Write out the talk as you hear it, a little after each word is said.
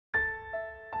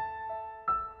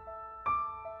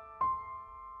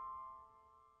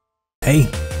Hey,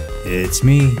 it's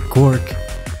me, Quark,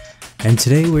 and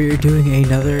today we're doing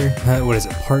another,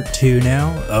 part 2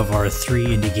 now of our 3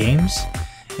 indie games.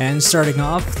 And starting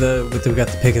off, we got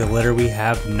the pick of the litter, we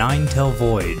have Ninetale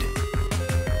Void.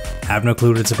 Have no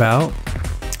clue what it's about.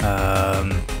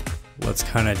 Let's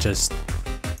kind of just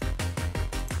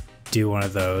do one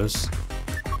of those.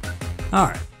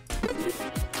 Alright.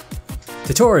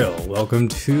 Tutorial, welcome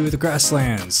to the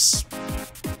Grasslands.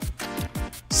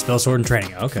 Spellsword and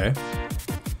training, okay.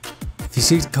 If you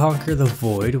seek to conquer the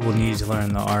void, we'll need to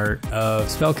learn the art of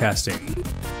spellcasting.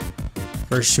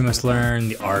 First, you must learn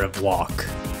the art of walk.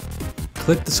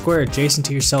 Click the square adjacent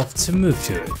to yourself to move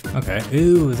to it. Okay,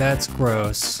 ooh, that's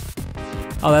gross.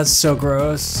 Oh, that's so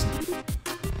gross.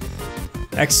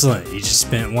 Excellent, you just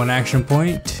spent 1 action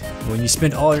point. When you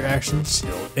spend all your actions,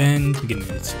 you'll end, beginning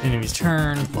the enemy's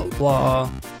turn, blah blah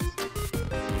blah.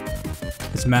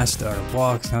 It's mastered the art of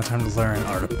walks, now time to learn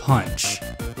art of punch.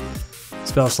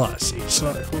 Spell slots, each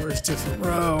slot records a different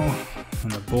row on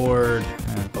the board,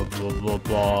 and blah blah blah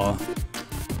blah.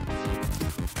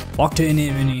 Walk to any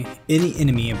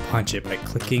enemy and punch it by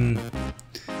clicking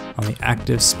on the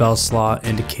active spell slot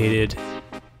indicated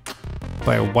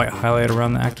by a white highlight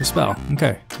around the active spell.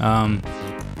 Okay.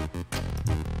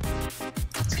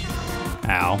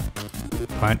 Ow.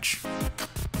 Punch.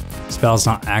 Spell's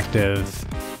not active.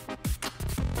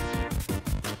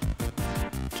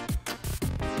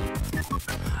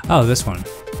 Oh, this one.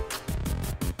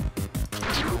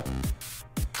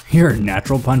 You're a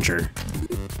natural puncher.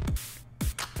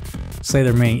 Slay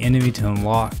the remaining enemy to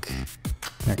unlock.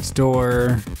 Next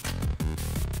door.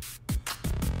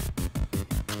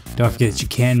 Don't forget that you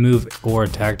can move or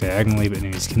attack diagonally, but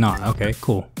enemies cannot. Okay,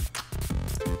 cool.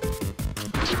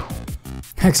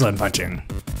 Excellent punching.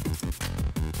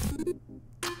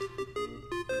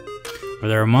 Where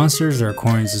there are monsters, there are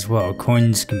coins as well.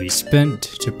 Coins can be spent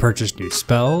to purchase new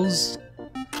spells.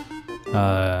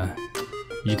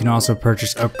 You can also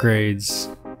purchase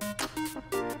upgrades.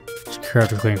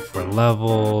 Craft clean for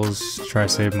levels. Try to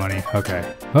save money. Okay.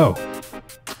 Oh.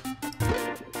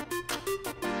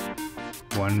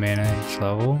 1 mana each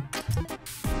level.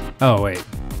 Oh, wait.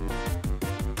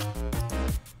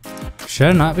 Should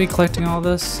I not be collecting all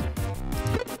this?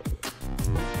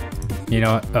 You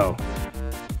know what? Oh.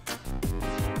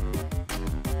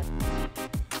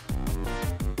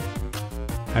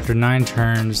 After 9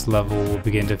 turns, level will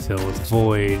begin to fill with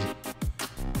void.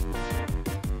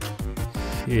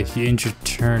 If you end your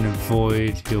turn in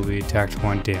void, you'll be attacked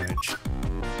 1 damage.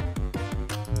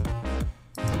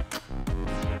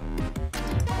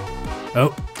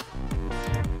 Oh.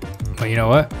 Well, you know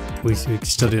what? We can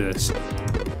still do this.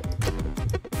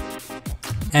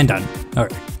 And done.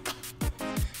 Alright.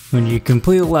 When you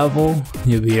complete a level,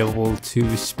 you'll be able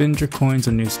to spend your coins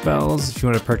on new spells. If you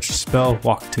want to purchase a spell,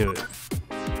 walk to it.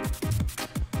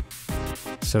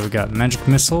 So we got Magic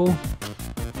Missile,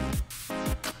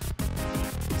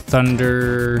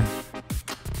 Thunder,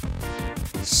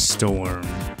 Storm.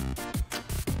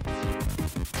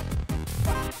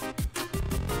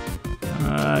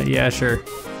 Yeah, sure.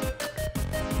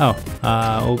 Oh,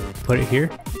 we'll put it here.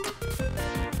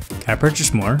 Can I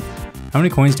purchase more? How many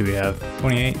coins do we have?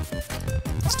 28?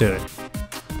 Let's do it.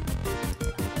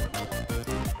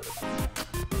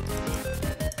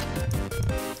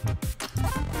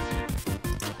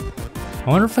 I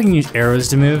wonder if I can use arrows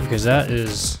to move, because that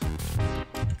is...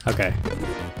 Okay.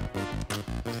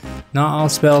 Not all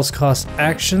spells cost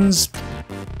actions,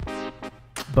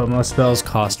 but most spells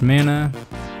cost mana.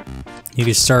 You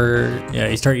can start,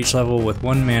 you start each level with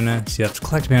 1 mana, so you have to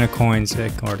collect mana coins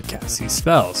in order to cast these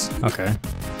spells. Okay.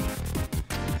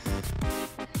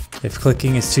 If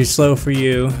clicking is too slow for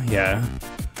you, yeah.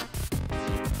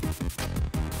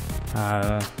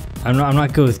 I'm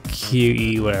not good with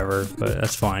QE, whatever, but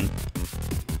that's fine.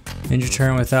 End your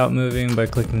turn without moving by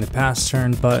clicking the pass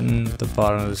turn button at the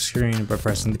bottom of the screen by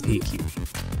pressing the P key.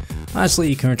 Lastly,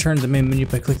 you can return to the main menu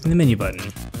by clicking the menu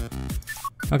button.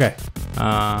 Okay,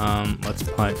 let's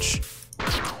punch.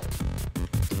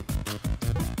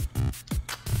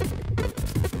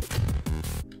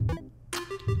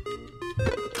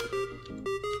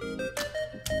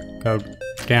 Go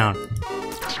down.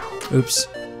 Oops.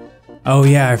 Oh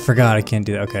yeah, I forgot I can't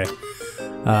do that. Okay.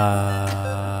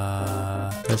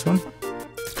 This one?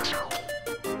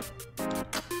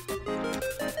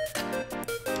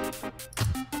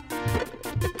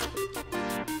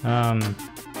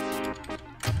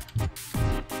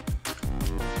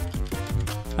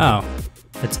 Oh,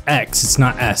 it's X, it's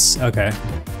not S. Okay.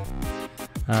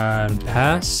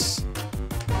 Pass.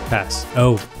 Pass.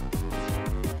 Oh.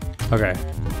 Okay.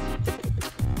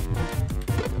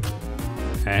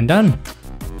 And done.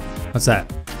 What's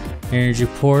that? Energy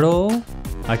portal.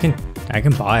 I can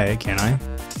buy it, can I?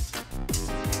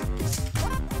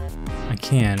 I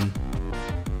can.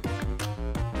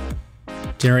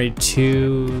 Generate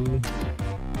 2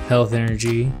 health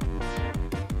energy.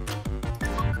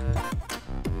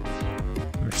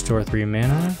 Restore 3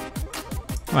 mana.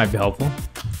 Might be helpful.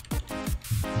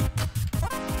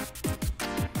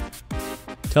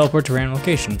 Teleport to random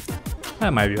location.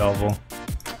 That might be helpful.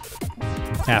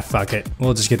 Ah, fuck it.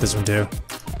 We'll just get this one too.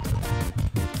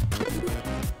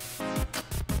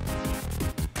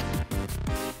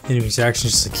 Enemies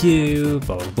actions to queue,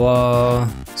 blah blah blah.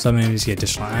 Some enemies get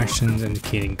additional actions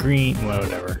indicating green,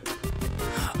 whatever.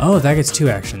 Oh, that gets 2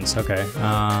 actions. Okay.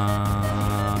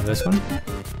 This one?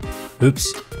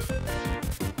 Oops.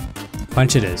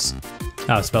 Punch it is.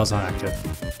 Oh, spell's not active.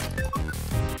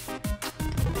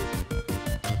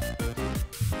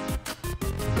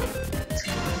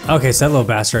 Okay, so that little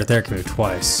bastard right there can move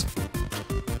twice.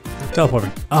 Teleport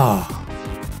me. Oh.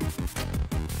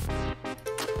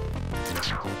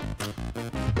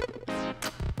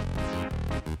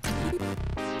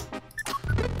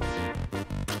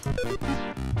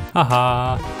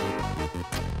 Haha.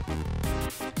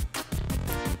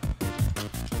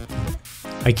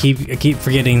 I keep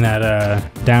forgetting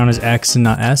that down is X and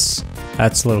not S.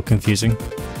 That's a little confusing.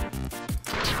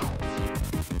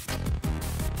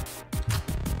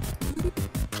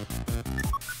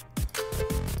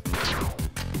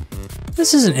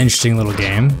 This is an interesting little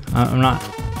game.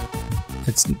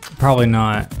 It's probably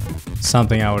not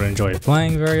something I would enjoy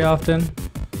playing very often,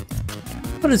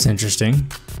 but it's interesting.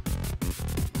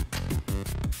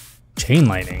 Chain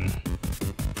lightning.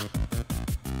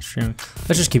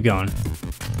 Let's just keep going.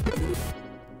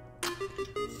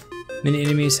 Many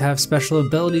enemies have special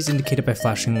abilities indicated by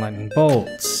flashing lightning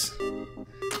bolts.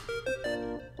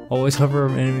 Always hover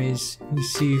over enemies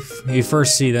you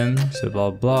first see them, so blah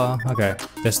blah. Okay,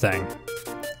 this thing.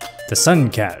 The Sun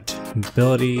Cat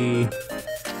ability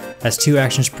has 2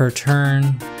 actions per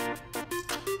turn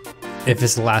if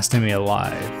it's the last enemy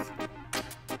alive.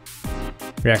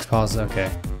 Reacts pause,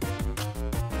 okay.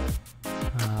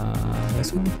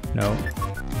 This one? No.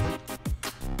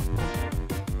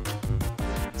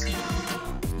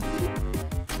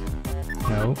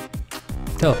 No.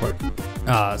 Teleport.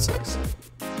 Ah, that sucks.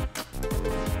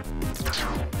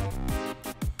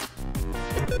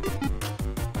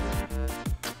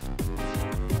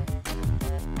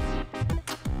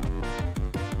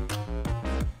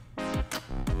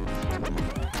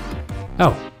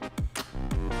 Oh.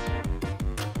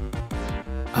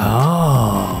 Oh.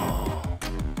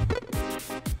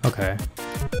 Okay.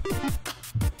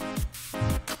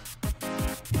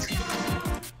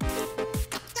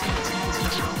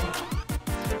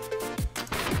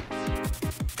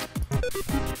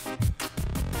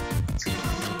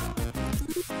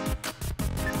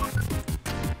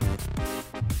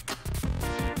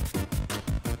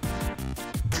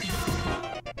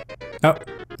 Oh,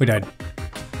 we died.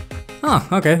 Oh,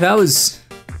 okay, that was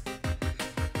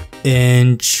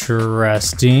interesting.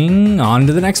 On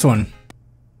to the next one.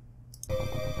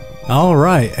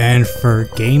 Alright, and for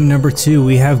game number 2,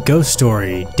 we have Ghost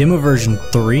Story, demo version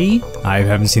 3. I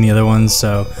haven't seen the other ones,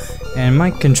 so... And my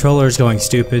controller is going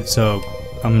stupid, so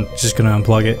I'm just gonna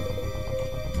unplug it.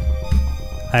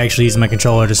 I actually use my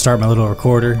controller to start my little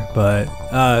recorder, but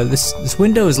this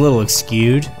window is a little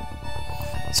skewed,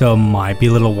 so it might be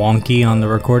a little wonky on the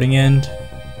recording end,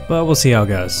 but we'll see how it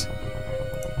goes.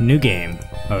 New game.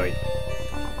 Oh wait.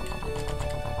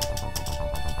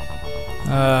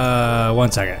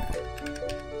 1 second.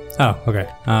 Oh, okay.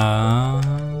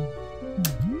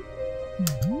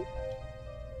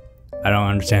 I don't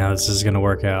understand how this is gonna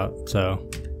work out, so.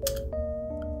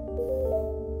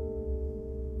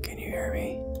 Can you hear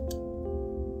me?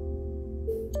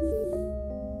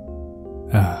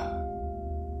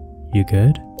 You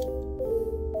good?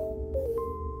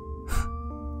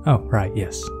 Oh, right,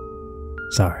 yes.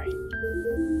 Sorry.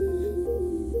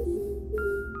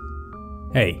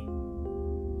 Hey,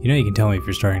 you know you can tell me if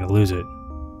you're starting to lose it,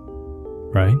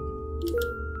 right?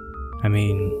 I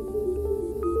mean,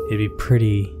 it'd be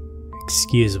pretty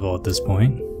excusable at this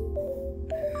point.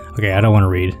 Okay, I don't want to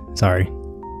read, sorry.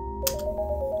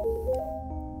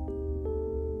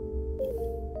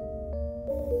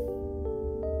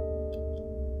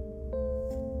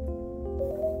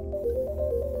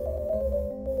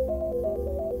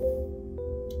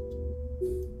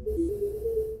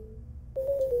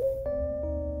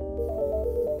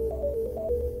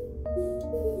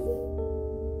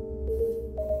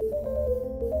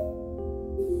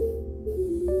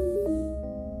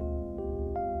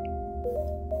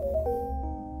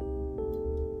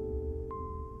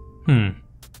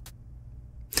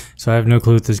 So I have no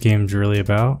clue what this game's really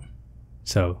about.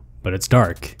 But it's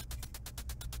dark.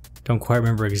 Don't quite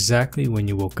remember exactly when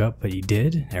you woke up, but you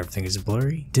did. Everything is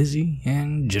blurry, dizzy,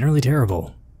 and generally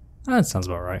terrible. That sounds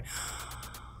about right.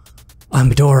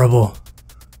 I'm adorable.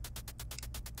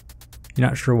 You're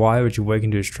not sure why, but you wake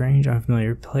into a strange,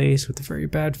 unfamiliar place with a very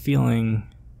bad feeling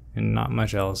and not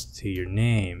much else to your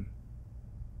name.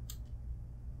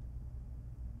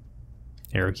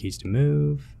 Arrow keys to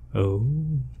move. Oh.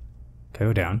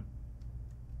 Go down.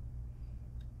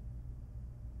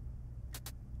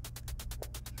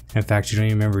 In fact, you don't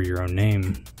even remember your own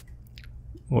name.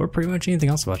 Or pretty much anything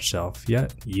else about yourself.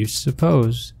 Yet, you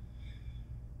suppose.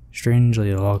 Strangely,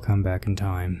 it'll all come back in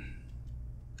time.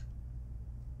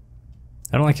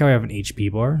 I don't like how I have an HP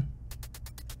bar.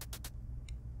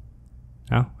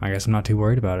 Oh, I guess I'm not too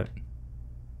worried about it.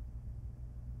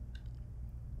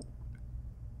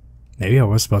 Maybe I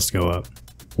was supposed to go up.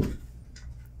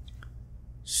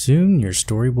 Soon your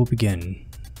story will begin.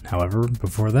 However,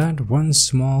 before that, one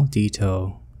small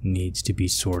detail needs to be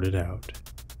sorted out.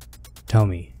 Tell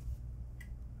me,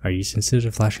 are you sensitive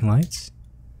to flashing lights?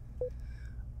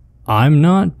 I'm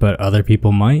not, but other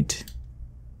people might.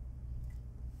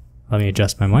 Let me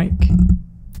adjust my mic.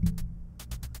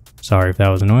 Sorry if that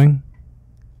was annoying.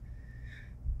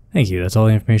 Thank you, that's all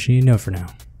the information you need to know for now.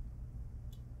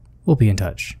 We'll be in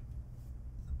touch.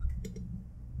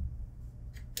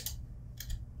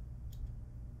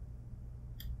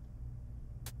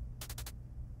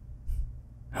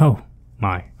 Oh,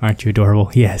 my, aren't you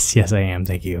adorable? Yes, I am,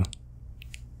 thank you.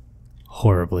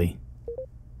 Horribly.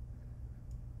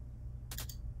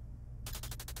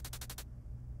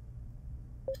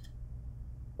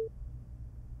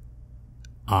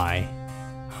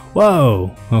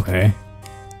 Whoa, okay.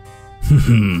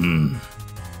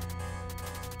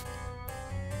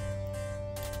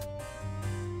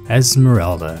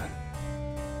 Esmeralda.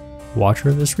 Watcher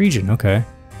of this region, okay.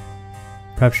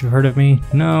 Perhaps you've heard of me?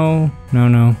 No.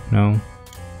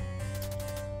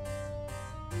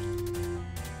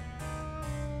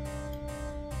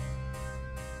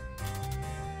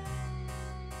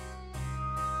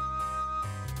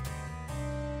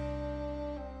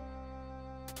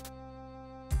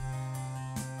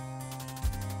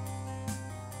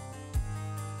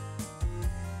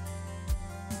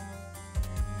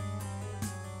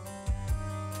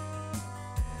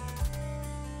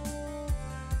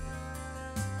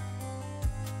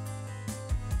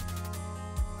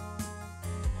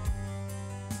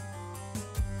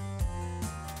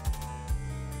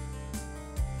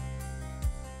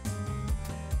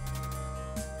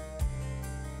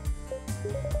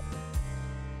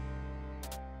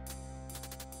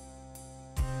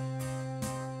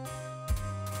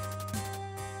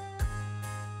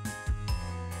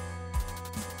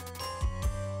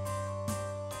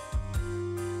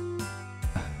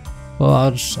 Well,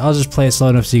 I'll just play it slow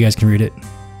enough so you guys can read it.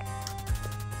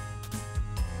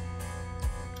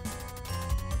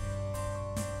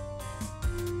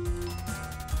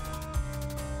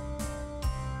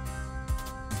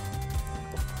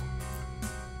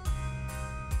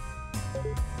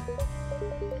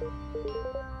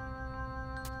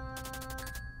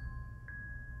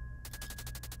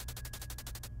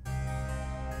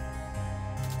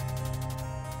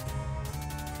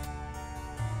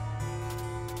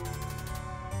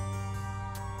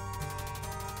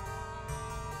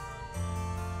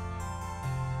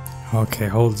 Okay,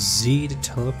 hold Z to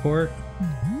teleport.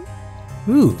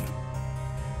 Ooh.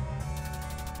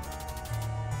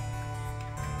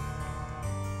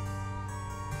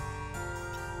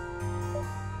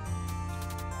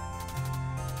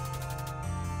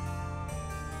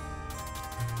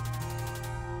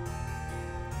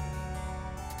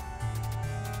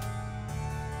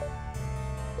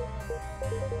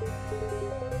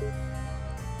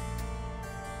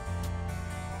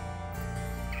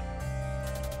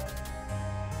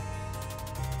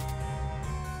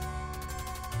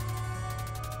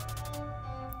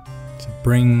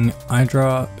 Bring eye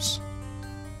drops.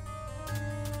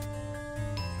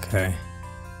 Okay.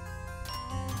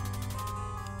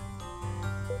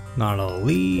 Not a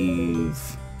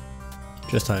leave.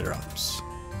 Just eye drops.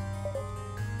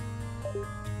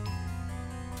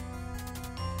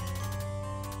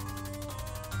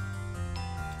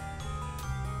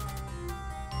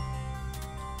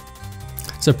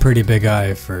 It's a pretty big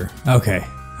eye for... Okay,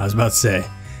 I was about to say.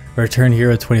 Return here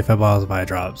with 25 bottles of eye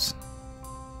drops.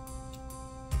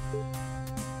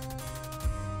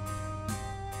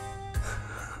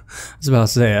 I was about to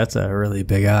say, that's a really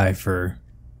big eye for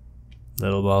a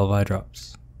little bottle of eye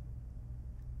drops.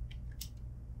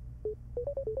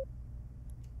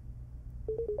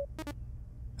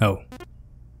 Oh.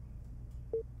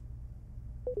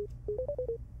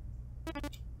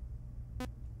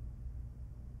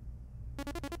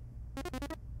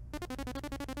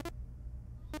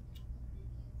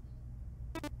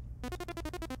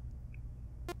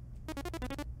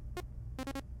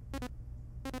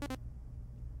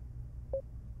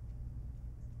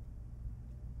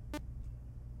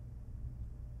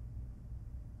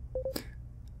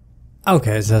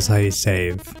 Okay, so that's how you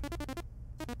save.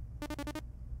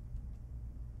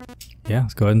 Yeah,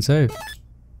 let's go ahead and save.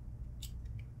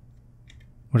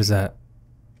 What is that?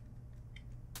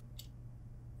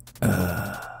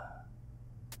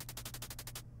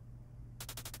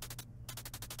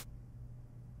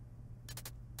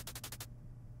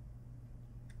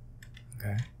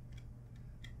 Okay.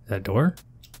 Is that a door?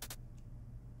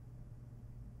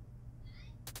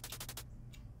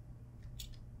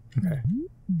 Okay.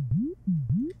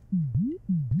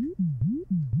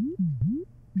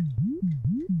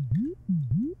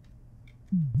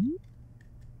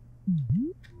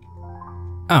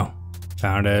 Oh,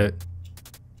 found it.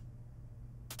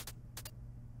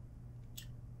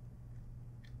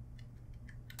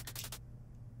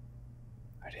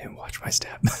 I didn't watch my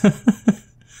step.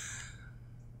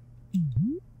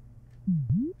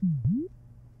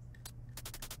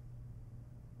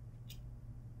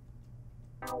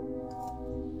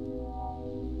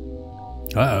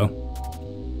 Uh-oh.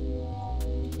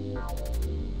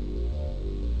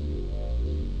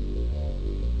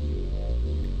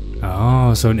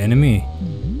 Oh, so an enemy.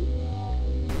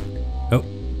 Oh.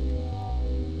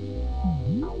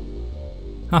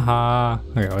 Haha.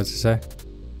 Okay, what does it say?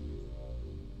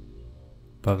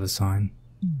 Above the sign.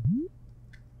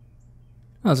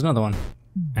 Oh, there's another one.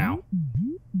 Ow.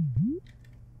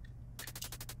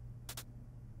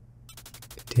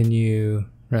 Continue.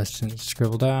 Rest and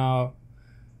scribbled out.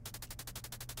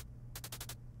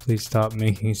 Please stop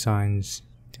making signs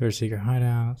to our secret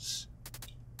hideouts.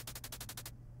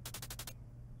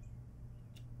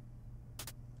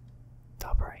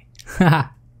 Top right. Haha.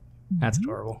 That's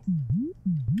adorable.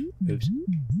 Oops.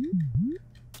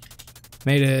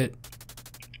 Made it.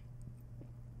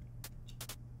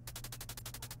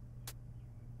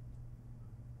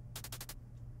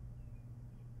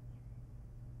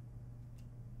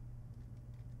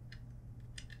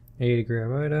 A to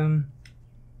grab item.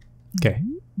 Okay.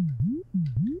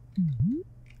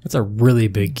 That's a really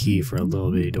big key for a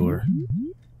little bitty door.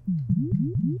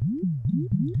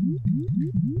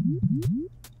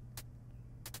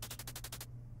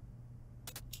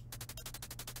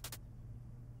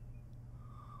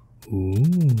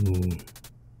 Ooh.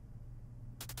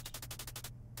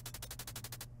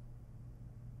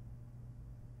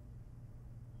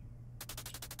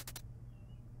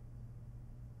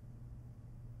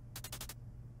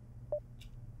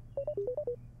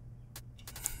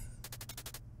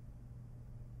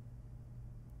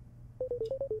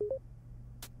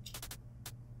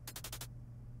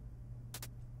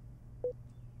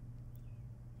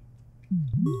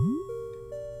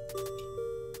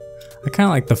 I kind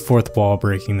of like the fourth wall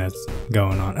breaking that's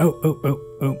going on. Oh, oh, oh,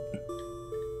 oh.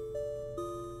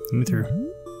 Move through.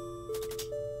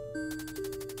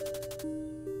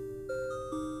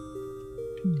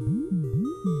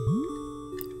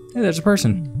 Hey, there's a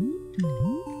person.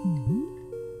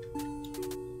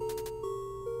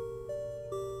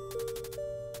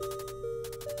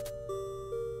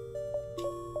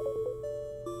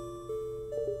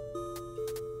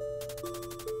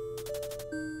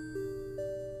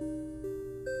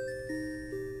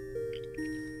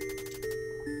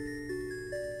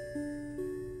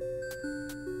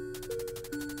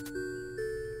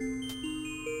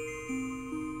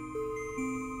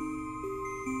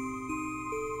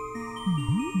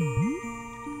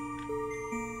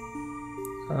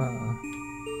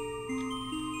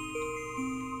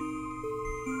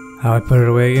 How I put it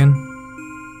away again?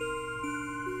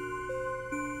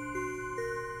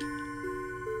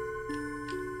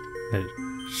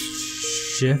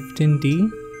 Shift and D?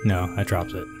 No, that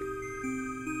drops it.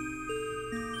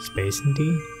 Space and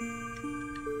D?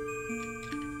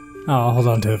 Oh, I'll hold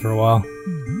on to it for a while.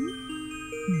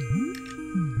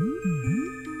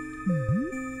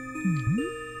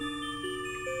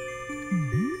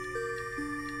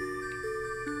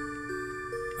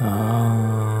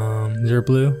 Is there a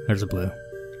blue? There's a blue.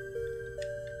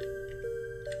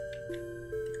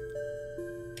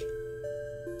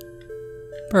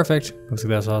 Perfect. Looks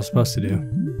like that's all I was supposed to do.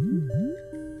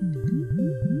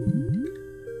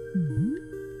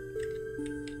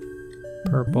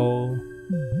 Purple.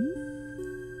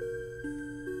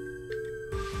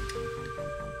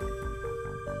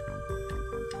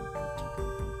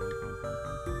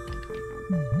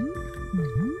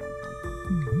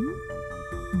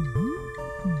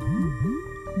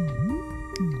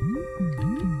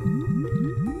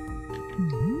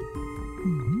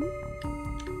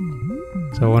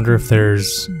 So I wonder if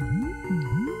there's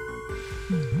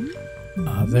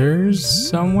others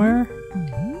somewhere?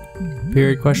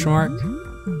 Period question mark?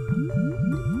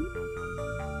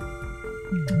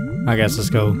 I guess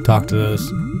let's go talk to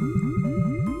those.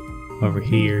 Over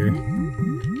here.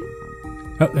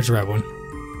 Oh, there's a red one.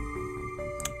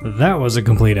 That was a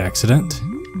complete accident.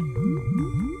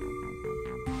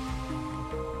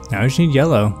 Now I just need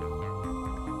yellow.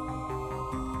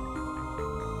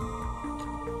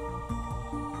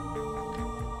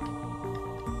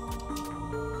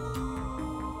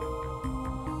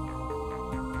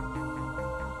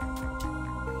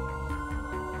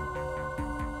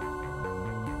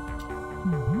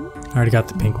 I already got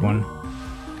the pink one.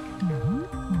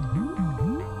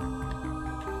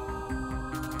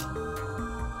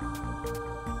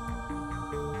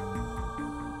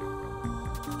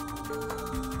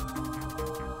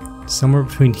 Somewhere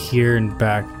between here and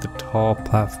back, the tall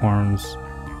platforms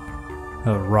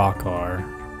of rock are.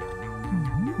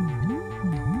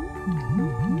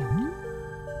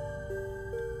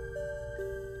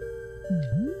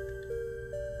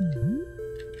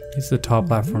 These are the tall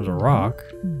platforms of rock.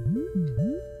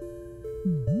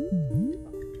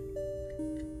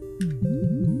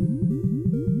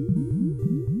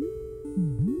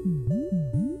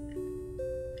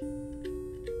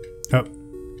 Oh.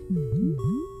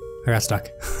 I got stuck.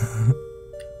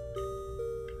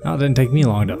 Well, it didn't take me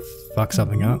long to fuck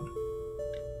something up.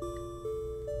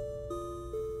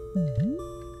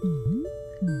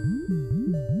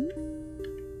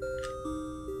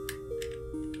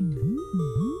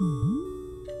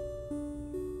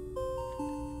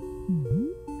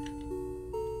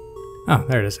 Oh,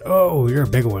 there it is. Oh, you're a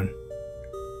big one.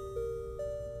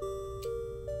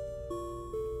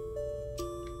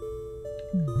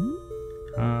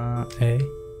 A.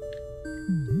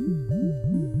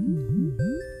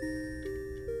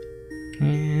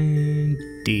 And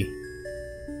D.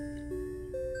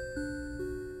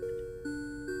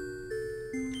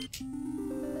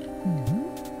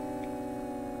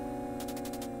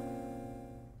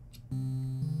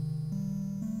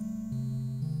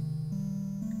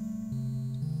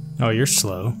 Oh, you're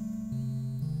slow.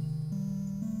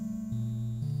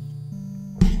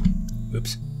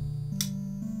 Oops.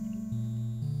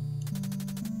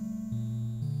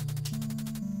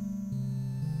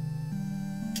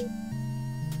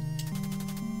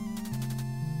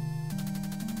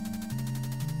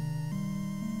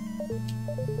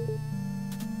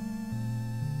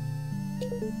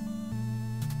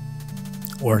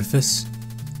 Orifice.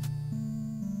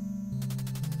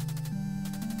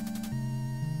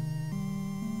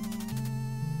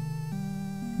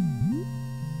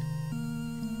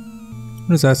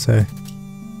 What does that say?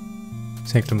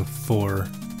 Sanctum of 4.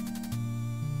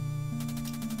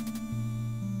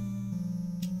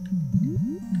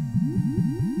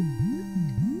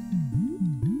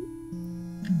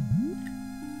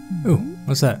 Ooh,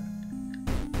 what's that?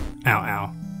 Ow,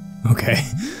 ow. Okay.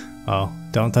 Oh,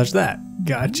 don't touch that.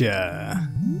 Gotcha.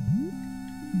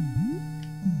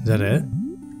 Is that it?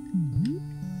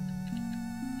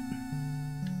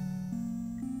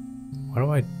 What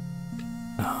do I...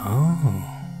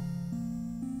 Oh.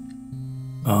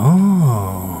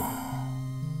 Oh.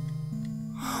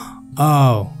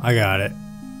 Oh, I got it.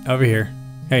 Over here.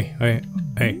 Hey, wait,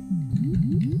 hey.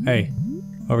 Hey,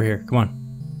 over here, come on.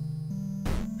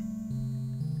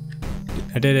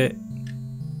 I did it.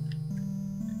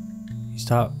 You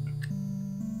stop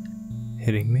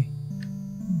hitting me.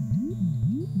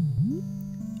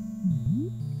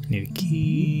 Need a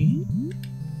key.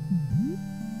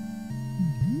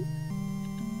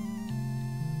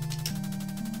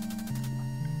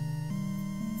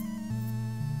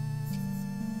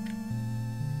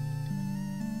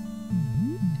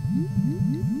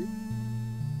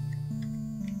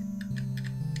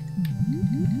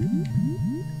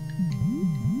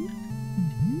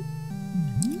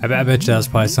 I bet you that was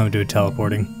probably something to do with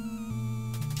teleporting.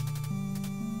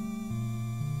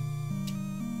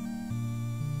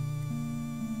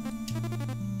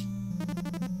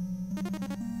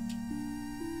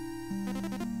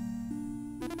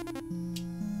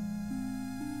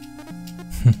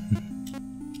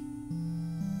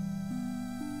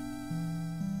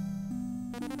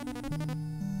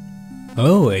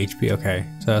 Oh, HP, okay.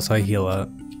 So that's how I heal up.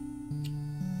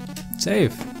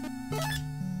 Save.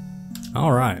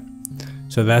 Alright.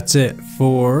 So that's it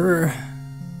for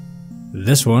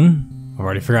this one. I've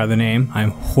already forgot the name.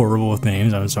 I'm horrible with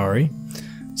names, I'm sorry.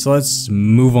 So let's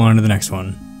move on to the next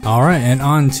one. Alright, and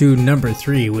on to number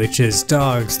 3, which is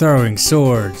Dogs Throwing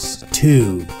Swords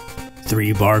 2.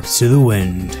 3 Barks to the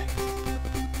Wind.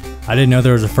 I didn't know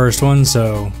there was a first one,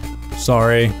 so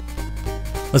Sorry.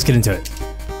 Let's get into it.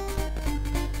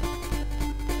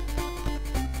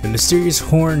 The mysterious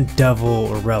horned devil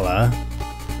Orella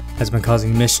has been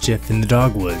causing mischief in the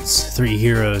Dogwoods. 3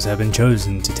 heroes have been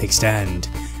chosen to take stand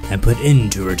and put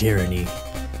end to her tyranny.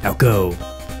 Now go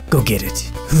get it.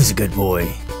 Who's a good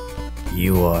boy?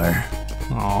 You are.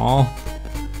 Aww.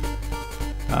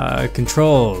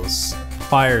 Controls.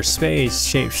 Fire space,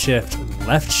 shape shift,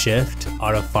 left shift,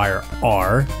 auto fire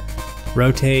R,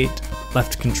 rotate,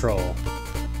 left control.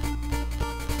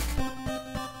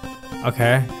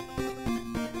 Okay.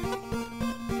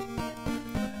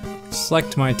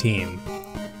 Select my team.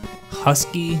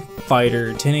 Husky,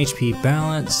 fighter, 10 HP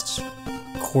balanced,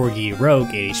 Corgi,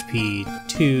 rogue, 8 HP,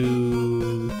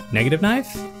 2 negative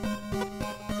knife?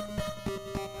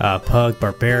 Pug,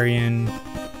 barbarian.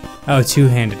 Oh,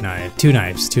 2-handed knife. 2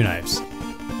 knives.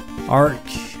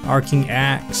 Arcing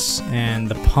axe, and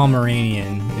the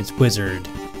Pomeranian is wizard.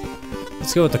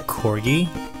 Let's go with the Corgi.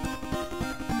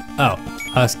 Oh,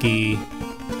 husky,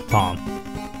 palm.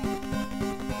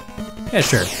 Yeah,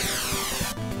 sure.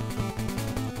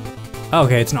 Oh,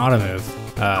 okay, it's an auto move.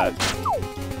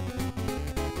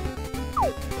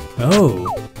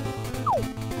 Oh.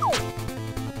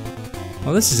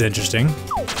 Well, this is interesting.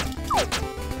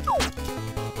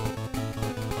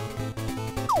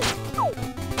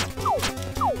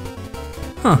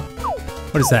 Huh.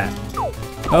 What is that?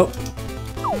 Oh.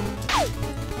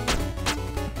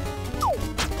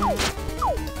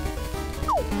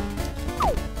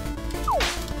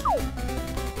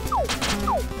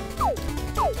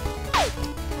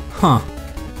 Huh.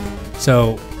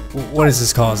 So, what is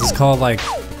this called? Is this called like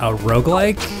a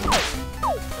roguelike?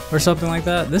 Or something like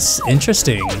that? This is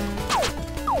interesting.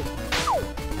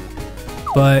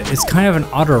 But it's kind of an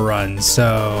auto run,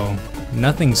 so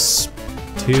nothing's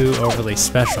too overly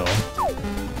special.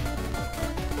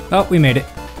 Oh, we made it.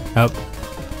 Oh.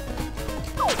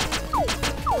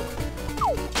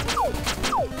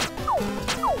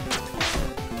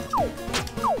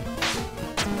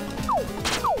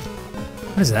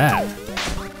 What is that?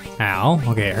 Ow.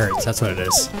 Okay, it hurts. That's what it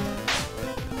is.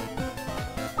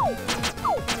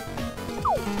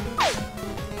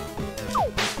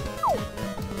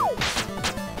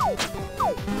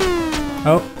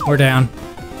 Oh, we're down.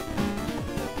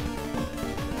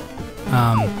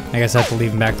 I guess I have to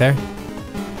leave him back there.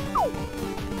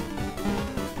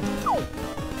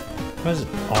 What is it?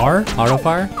 R? Auto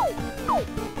fire?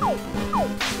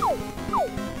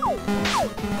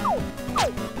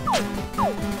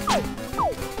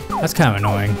 That's kind of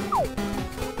annoying.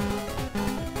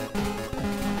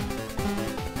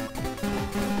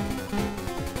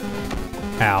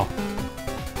 Ow.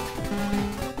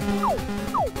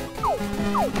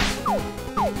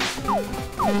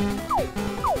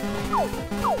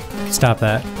 Stop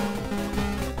that.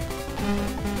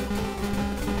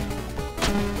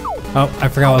 Oh, I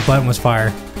forgot what button was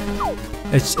fire.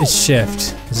 It's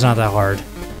shift. It's not that hard.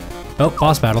 Oh,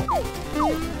 boss battle.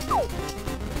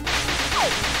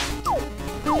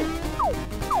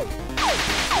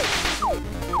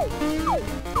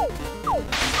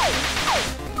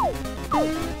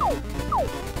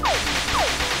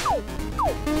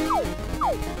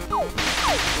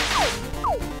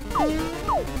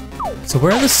 So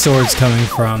where are the swords coming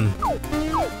from?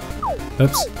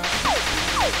 Oops.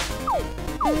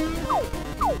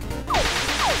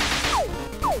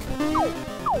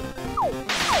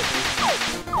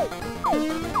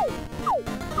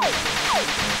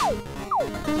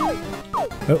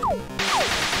 Oh.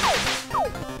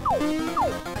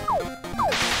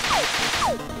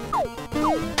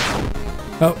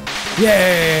 Oh,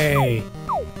 yay!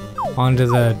 On to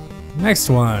the next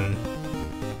one.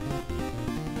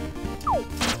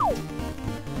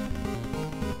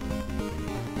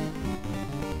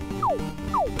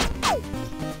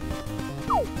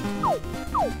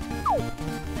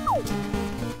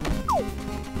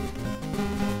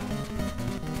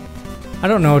 I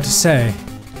don't know what to say.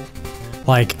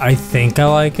 Like, I think I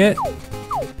like it,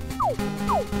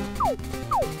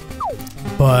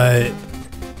 but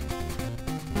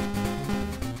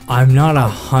I'm not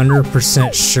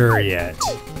 100% sure yet.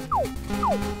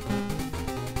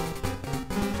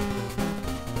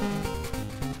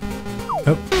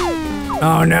 Oh.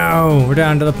 Oh no, we're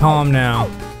down to the palm now.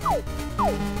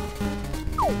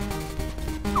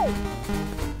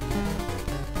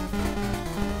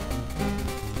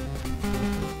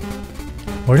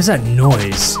 What is that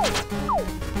noise?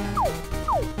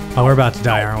 Oh, we're about to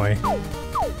die, aren't we?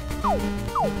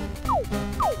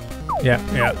 Yeah,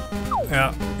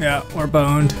 we're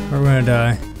boned. We're gonna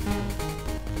die.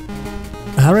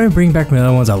 How do I bring back the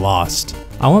other ones I lost?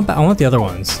 I want the other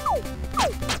ones.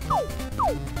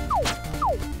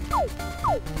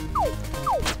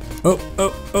 Oh,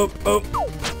 oh, oh, oh.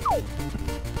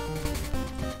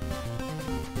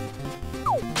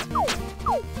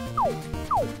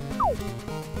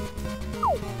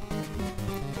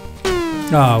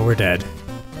 Oh, we're dead.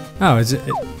 Oh, is it?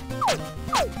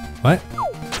 What?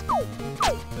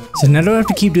 So now do I have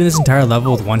to keep doing this entire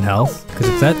level with 1 health? Because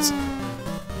if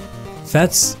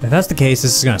that's the case,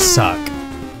 this is gonna suck.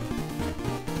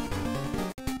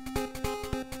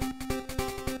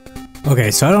 Okay,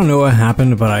 so I don't know what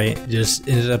happened, but I just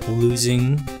ended up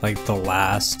losing like the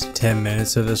last 10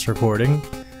 minutes of this recording.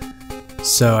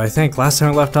 So I think last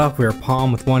time I left off, we were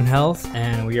Palm with 1 health,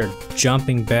 and we are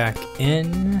jumping back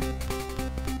in.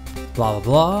 Blah blah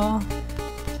blah.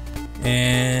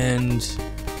 And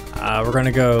we're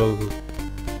gonna go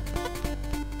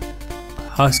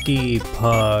Husky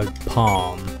Pug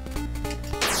Palm.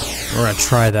 We're gonna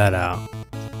try that out.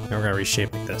 And we're gonna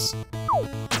reshape like this.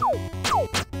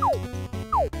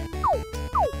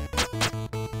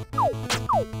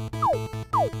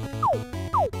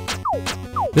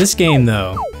 This game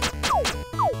though,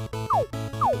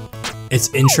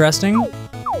 it's interesting.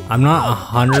 I'm not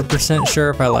 100% sure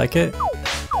if I like it,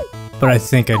 but I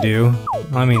think I do.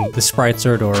 I mean, the sprites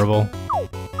are adorable,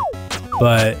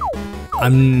 but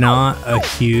I'm not a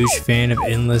huge fan of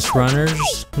endless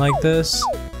runners like this.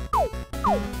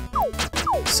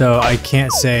 So I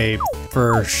can't say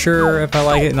for sure if I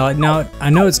like it. Now I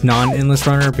know it's non-endless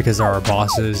runner because there are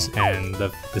bosses and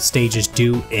the stages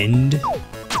do end,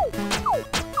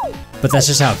 but that's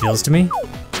just how it feels to me.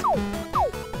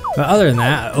 But other than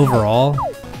that, overall,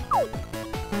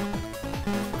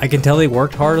 I can tell they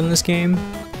worked hard on this game,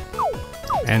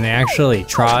 and they actually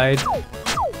tried,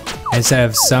 instead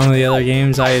of some of the other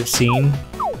games I have seen.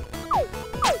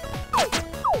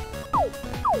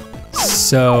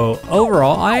 So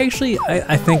overall, I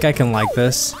think I can like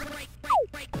this.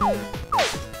 I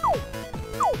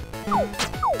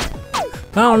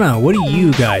don't know, what do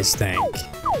you guys think?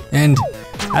 And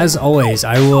as always,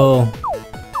 I will,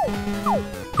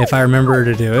 if I remember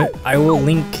to do it, I will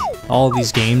link all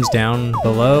these games down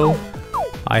below.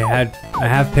 I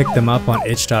have picked them up on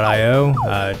itch.io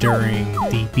during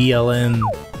the BLM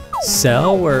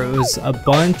sale, where it was a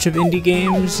bunch of indie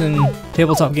games and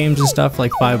tabletop games and stuff for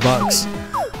like $5.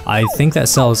 I think that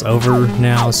sale is over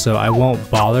now, so I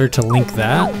won't bother to link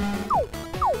that.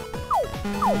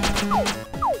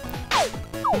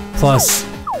 Plus,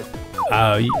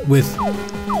 with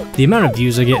the amount of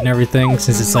views I get and everything,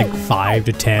 since it's like 5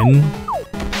 to 10,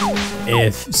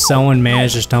 if someone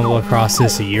managed to stumble across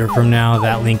this a year from now,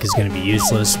 that link is going to be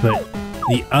useless, but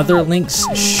the other links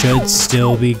should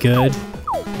still be good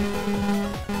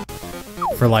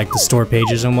for like the store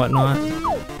pages and whatnot.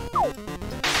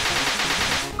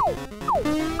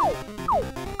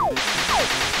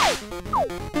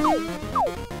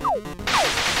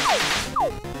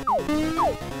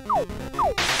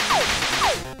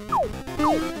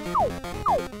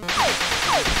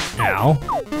 Ow.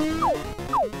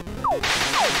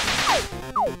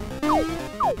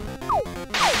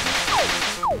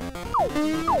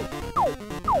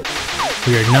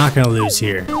 We are not gonna lose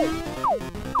here.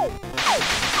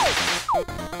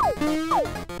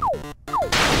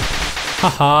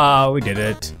 Haha, we did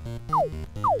it.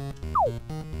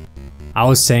 I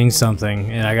was saying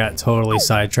something and I got totally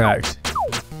sidetracked.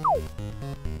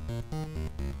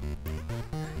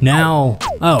 Now,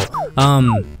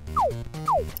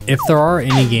 if there are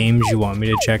any games you want me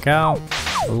to check out,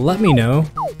 let me know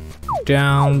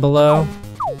down below,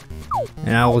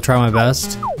 and I will try my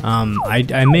best.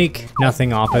 I make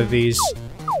nothing off of these,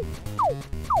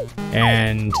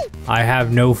 and I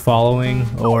have no following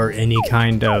or any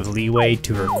kind of leeway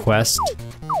to request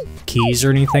keys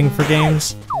or anything for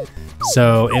games,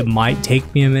 so it might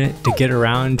take me a minute to get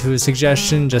around to a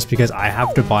suggestion just because I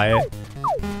have to buy it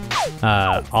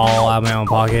all out of my own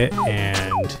pocket,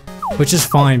 and which is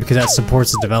fine because that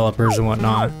supports the developers and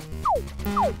whatnot.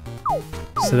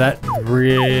 So that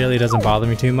really doesn't bother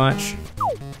me too much.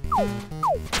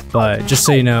 But just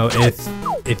so you know,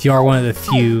 if you are one of the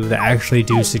few that actually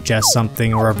do suggest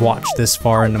something or have watched this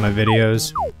far into my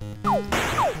videos,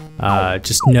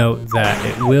 just note that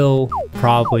it will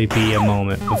probably be a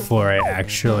moment before I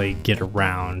actually get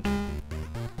around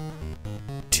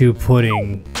to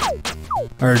putting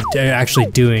or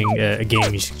actually doing a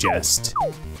game you suggest,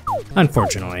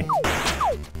 unfortunately.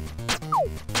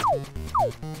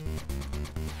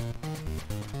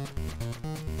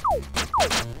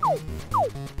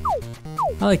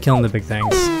 I like killing the big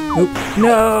things. Oop.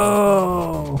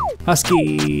 No!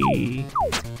 Husky!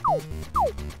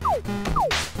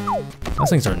 Those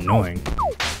things are annoying.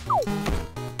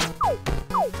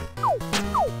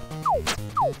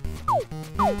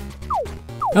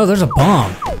 Oh, there's a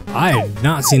bomb. I had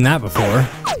not seen that before.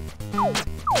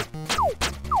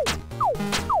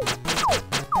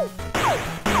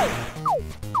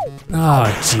 Oh,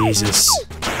 Jesus.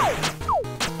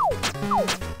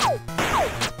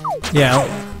 Yeah,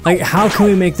 like, how can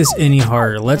we make this any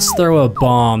harder? Let's throw a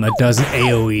bomb that does an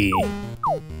AoE.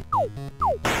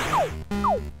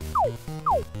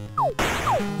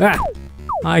 Ah!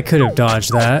 I could have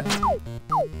dodged that.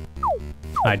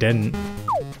 I didn't.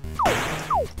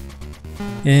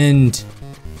 And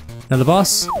another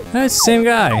boss? That's the same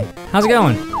guy. How's it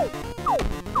going?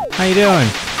 How you doing?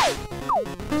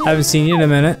 Haven't seen you in a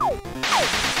minute.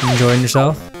 You enjoying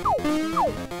yourself?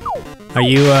 Are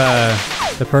you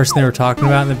the person they were talking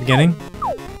about in the beginning?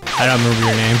 I don't remember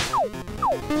your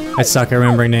name. I suck at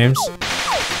remembering names.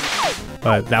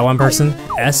 But that one person?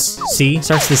 S? C?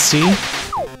 Starts with C?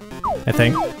 I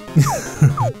think.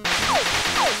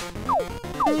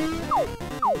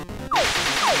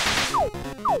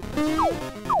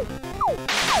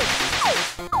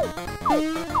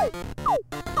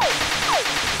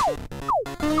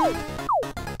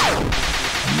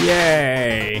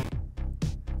 Yay!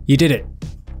 You did it!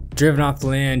 Driven off the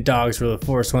land, dogs rule the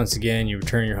forest once again. You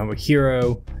return your home a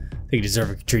hero. They deserve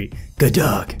a treat. Good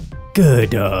dog! Good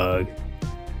dog!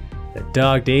 The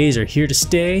dog days are here to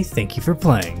stay. Thank you for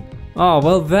playing. Oh,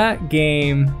 well, that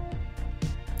game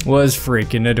was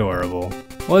freaking adorable.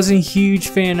 Wasn't a huge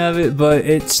fan of it, but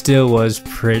it still was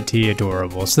pretty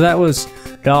adorable. So that was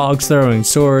Dogs Throwing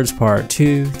Swords Part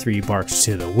 2, 3 Barks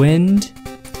to the Wind.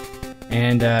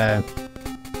 And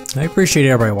I appreciate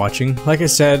everybody watching. Like I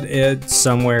said, it's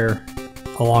somewhere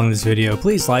along this video.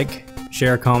 Please like,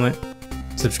 share, comment,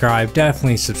 subscribe.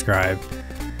 Definitely subscribe.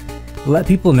 Let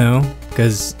people know,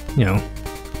 because, you know,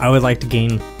 I would like to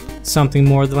gain something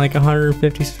more than like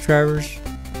 150 subscribers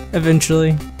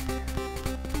eventually.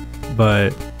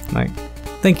 But, like,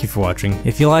 thank you for watching.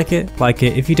 If you like it, like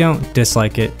it. If you don't,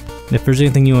 dislike it. If there's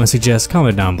anything you want to suggest,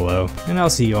 comment down below. And I'll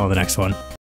see you all in the next one.